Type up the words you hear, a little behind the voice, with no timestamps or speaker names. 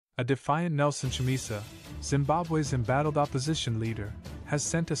A defiant Nelson Chamisa, Zimbabwe's embattled opposition leader, has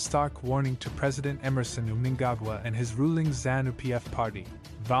sent a stark warning to President Emmerson Mnangagwa and his ruling ZANU-PF party,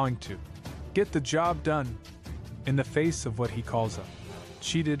 vowing to get the job done in the face of what he calls a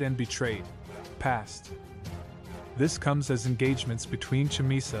cheated and betrayed past. This comes as engagements between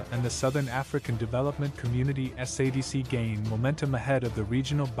Chamisa and the Southern African Development Community SADC gain momentum ahead of the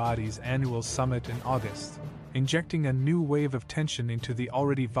regional body's annual summit in August, injecting a new wave of tension into the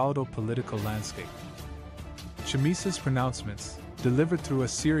already volatile political landscape. Chamisa's pronouncements, delivered through a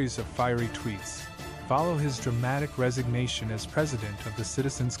series of fiery tweets, follow his dramatic resignation as president of the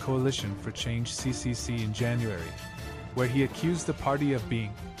Citizens Coalition for Change (CCC) in January, where he accused the party of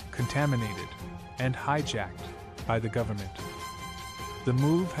being contaminated and hijacked by the government. The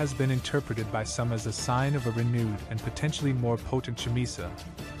move has been interpreted by some as a sign of a renewed and potentially more potent Chamisa,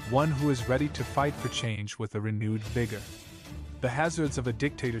 one who is ready to fight for change with a renewed vigor. The hazards of a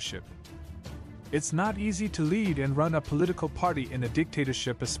dictatorship. It's not easy to lead and run a political party in a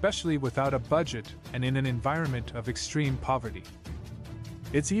dictatorship, especially without a budget and in an environment of extreme poverty.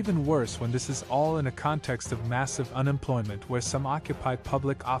 It's even worse when this is all in a context of massive unemployment, where some occupy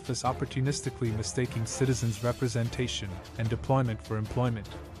public office opportunistically mistaking citizens' representation and deployment for employment.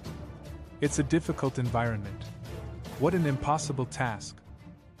 It's a difficult environment. What an impossible task.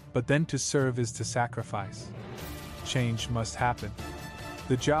 But then to serve is to sacrifice. Change must happen.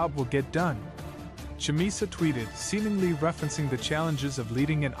 The job will get done. Chamisa tweeted, seemingly referencing the challenges of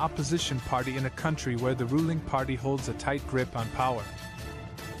leading an opposition party in a country where the ruling party holds a tight grip on power,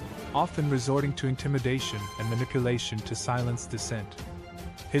 often resorting to intimidation and manipulation to silence dissent.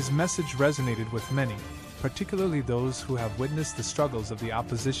 His message resonated with many, particularly those who have witnessed the struggles of the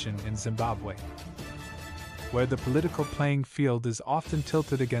opposition in Zimbabwe, where the political playing field is often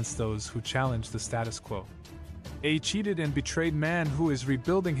tilted against those who challenge the status quo. A cheated and betrayed man who is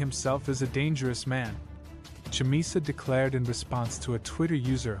rebuilding himself is a dangerous man, Chamisa declared in response to a Twitter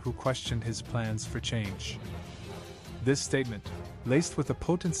user who questioned his plans for change. This statement, laced with a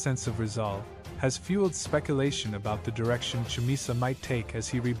potent sense of resolve, has fueled speculation about the direction Chamisa might take as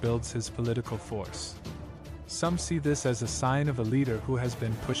he rebuilds his political force. Some see this as a sign of a leader who has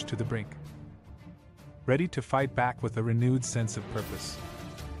been pushed to the brink, ready to fight back with a renewed sense of purpose.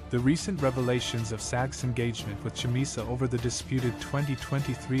 The recent revelations of SADC's engagement with Chamisa over the disputed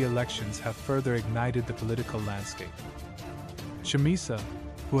 2023 elections have further ignited the political landscape. Chamisa,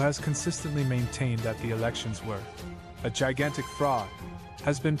 who has consistently maintained that the elections were a gigantic fraud,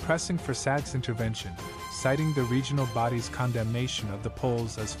 has been pressing for SADC's intervention, citing the regional body's condemnation of the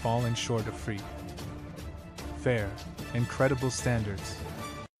polls as falling short of free, fair, and credible standards.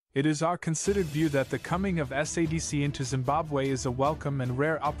 It is our considered view that the coming of SADC into Zimbabwe is a welcome and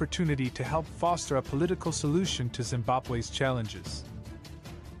rare opportunity to help foster a political solution to Zimbabwe's challenges,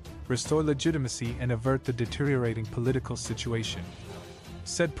 restore legitimacy and avert the deteriorating political situation,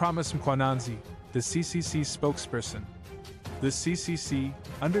 said Promise Mkwananzi, the CCC spokesperson. The CCC,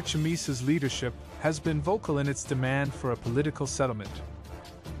 under Chamisa's leadership, has been vocal in its demand for a political settlement,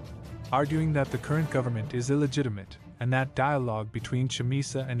 arguing that the current government is illegitimate and that dialogue between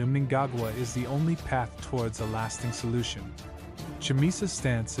Chamisa and Mnangagwa is the only path towards a lasting solution. Chamisa's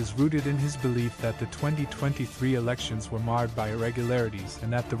stance is rooted in his belief that the 2023 elections were marred by irregularities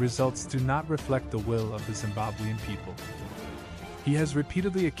and that the results do not reflect the will of the Zimbabwean people. He has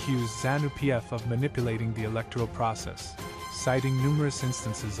repeatedly accused ZANU-PF of manipulating the electoral process, citing numerous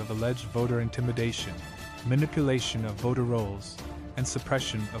instances of alleged voter intimidation, manipulation of voter rolls, and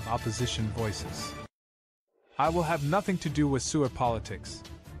suppression of opposition voices. I will have nothing to do with sewer politics,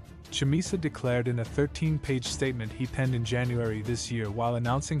 Chamisa declared in a 13-page statement he penned in January this year while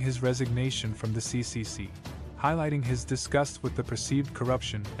announcing his resignation from the CCC, highlighting his disgust with the perceived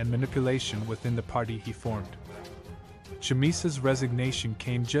corruption and manipulation within the party he formed. Chamisa's resignation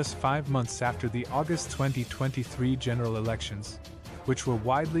came just 5 months after the August 2023 general elections, which were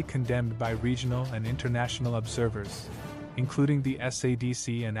widely condemned by regional and international observers, including the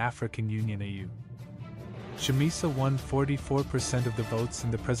SADC and African Union AU. Chamisa won 44% of the votes in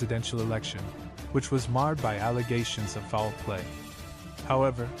the presidential election, which was marred by allegations of foul play.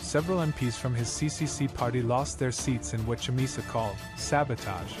 However, several MPs from his CCC party lost their seats in what Chamisa called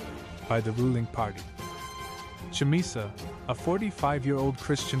sabotage by the ruling party. Chamisa, a 45-year-old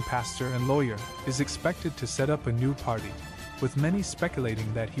Christian pastor and lawyer, is expected to set up a new party, with many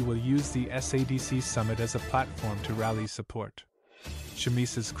speculating that he will use the SADC summit as a platform to rally support.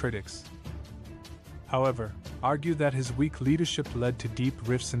 Chamisa's critics, however, argue that his weak leadership led to deep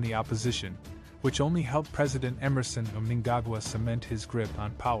rifts in the opposition, which only helped President Emmerson Mnangagwa cement his grip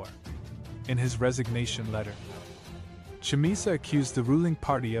on power. In his resignation letter, Chamisa accused the ruling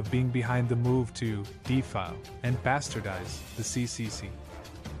party of being behind the move to defile and bastardize the CCC.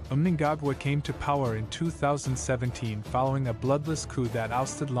 Mnangagwa came to power in 2017 following a bloodless coup that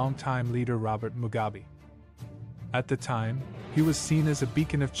ousted longtime leader Robert Mugabe. At the time, he was seen as a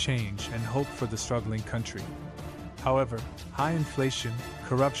beacon of change and hope for the struggling country. However, high inflation,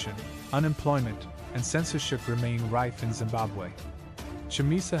 corruption, unemployment, and censorship remain rife in Zimbabwe.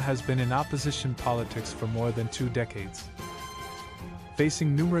 Chamisa has been in opposition politics for more than 2 decades,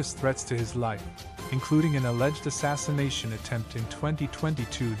 facing numerous threats to his life, including an alleged assassination attempt in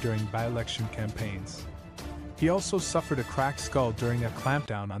 2022 during by-election campaigns. He also suffered a cracked skull during a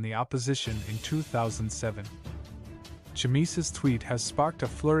clampdown on the opposition in 2007. Chamisa's tweet has sparked a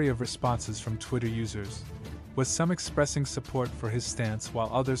flurry of responses from Twitter users, with some expressing support for his stance while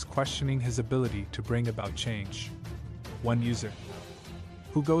others questioning his ability to bring about change. One user,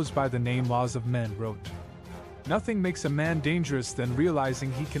 who goes by the name Laws of Men, wrote, "Nothing makes a man dangerous than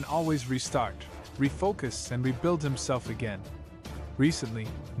realizing he can always restart, refocus, and rebuild himself again." Recently,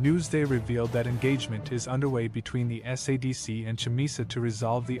 Newsday revealed that engagement is underway between the SADC and Chamisa to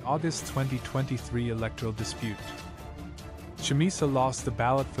resolve the August 2023 electoral dispute. Chamisa lost the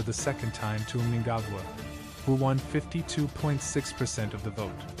ballot for the second time to Mnangagwa, who won 52.6% of the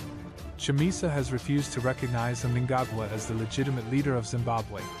vote. Chamisa has refused to recognize Mnangagwa as the legitimate leader of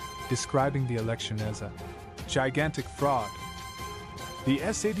Zimbabwe, describing the election as a gigantic fraud. The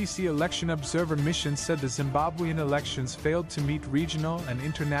SADC election observer mission said the Zimbabwean elections failed to meet regional and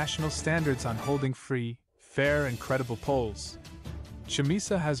international standards on holding free, fair, and credible polls.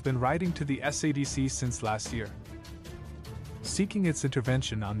 Chamisa has been writing to the SADC since last year, seeking its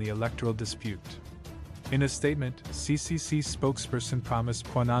intervention on the electoral dispute. In a statement, CCC spokesperson Promise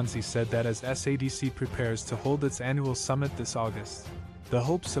Mnangagwa said that as SADC prepares to hold its annual summit this August, the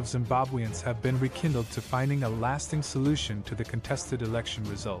hopes of Zimbabweans have been rekindled to finding a lasting solution to the contested election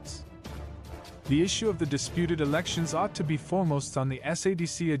results. The issue of the disputed elections ought to be foremost on the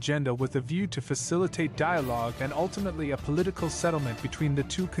SADC agenda with a view to facilitate dialogue and ultimately a political settlement between the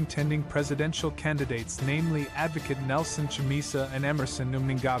 2 contending presidential candidates, namely Advocate Nelson Chamisa and Emmerson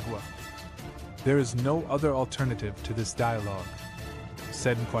Mnangagwa. "There is no other alternative to this dialogue,"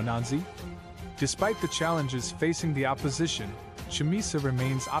 said Mnangagwa. Despite the challenges facing the opposition, Chamisa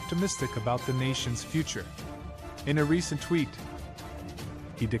remains optimistic about the nation's future. In a recent tweet,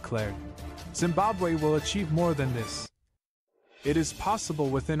 he declared, "Zimbabwe will achieve more than this. It is possible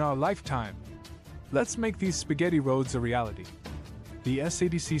within our lifetime. Let's make these spaghetti roads a reality." The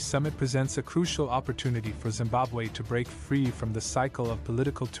SADC summit presents a crucial opportunity for Zimbabwe to break free from the cycle of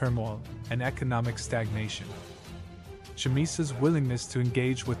political turmoil and economic stagnation. Chamisa's willingness to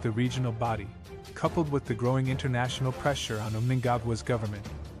engage with the regional body, coupled with the growing international pressure on Mnangagwa's government,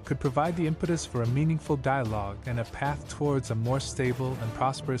 could provide the impetus for a meaningful dialogue and a path towards a more stable and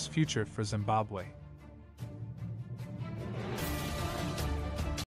prosperous future for Zimbabwe.